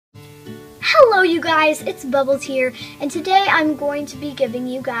Hello you guys, it's Bubbles here, and today I'm going to be giving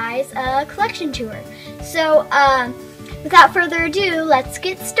you guys a collection tour. So, without further ado, let's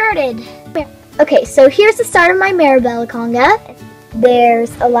get started. Okay, so here's the start of my Maribel conga.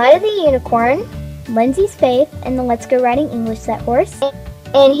 There's a Light of the Unicorn, Lindsay's Faith, and the Let's Go Riding English set horse.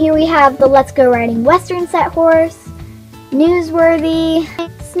 And here we have the Let's Go Riding Western set horse, Newsworthy,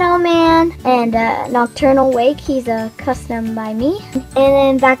 Snowman, and Nocturnal Wake. He's a custom by me. And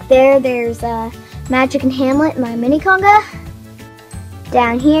then back there's Magic and Hamlet, my mini conga.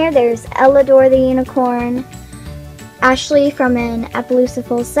 Down here there's Ellador the Unicorn, Ashley from an Appaloosa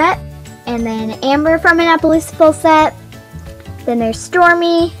full set, and then Amber from an Appaloosa set. Then there's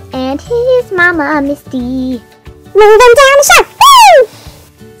Stormy and his mama Misty. Moving down the shelf. Woo!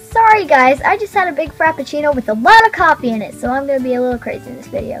 Sorry guys, I just had a big frappuccino with a lot of coffee in it, so I'm going to be a little crazy in this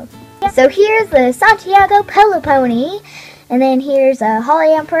video. So here's the Santiago Polo Pony, and then here's a Holly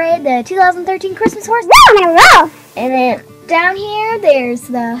on Parade, the 2013 Christmas horse. And then down here, there's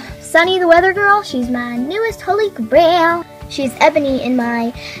the Sunny the Weather Girl. She's my newest Holy Grail. She's Ebony in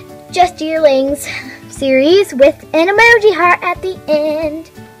my Just Yearlings series with an emoji heart at the end.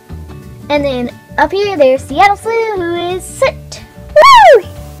 And then up here, there's Seattle Slew, who is Soot. Woo!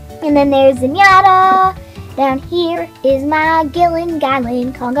 And then there's Zenyatta. Down here is my Gillen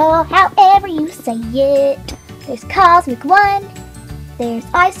Gallon Congo, however you say it. There's Cosmic One. There's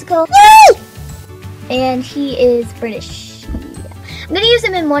Icicle. Yay! And he is British. I'm going to use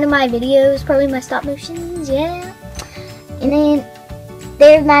him in one of my videos, probably my stop motions, yeah. And then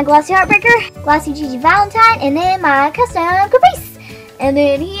there's my Glossy Heartbreaker, Glossy Gigi Valentine, and then my custom Caprice. And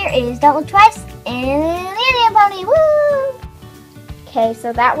then here is Don't Look Twice, and then the Indian Pony, woo! Okay,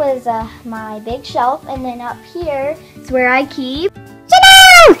 so that was my big shelf, and then up here is where I keep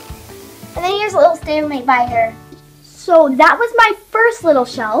Chanel! And then here's a little stablemate by her. So that was my first little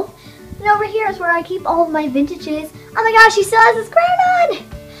shelf, and over here is where I keep all of my vintages. Oh my gosh, she still has this crown on!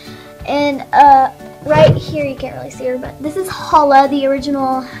 And right here, you can't really see her, but this is Hala, the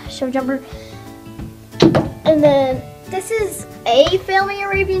original show jumper. And then this is a Filming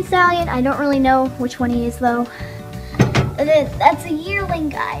Arabian Stallion. I don't really know which one he is though. And then that's a yearling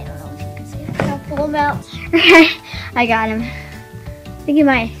guy. I don't know if you can see him. I'll pull him out. I got him. I think he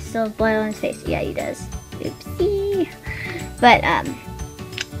might still have blood on his face. Yeah, he does. Oopsie. But,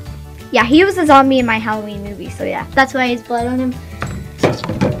 yeah, he was a zombie in my Halloween movie. So, yeah, that's why he has blood on him.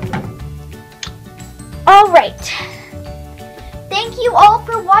 Alright. Thank you all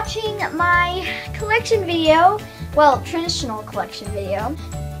for watching my collection video. Well, traditional collection video.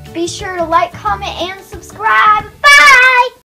 Be sure to like, comment, and subscribe.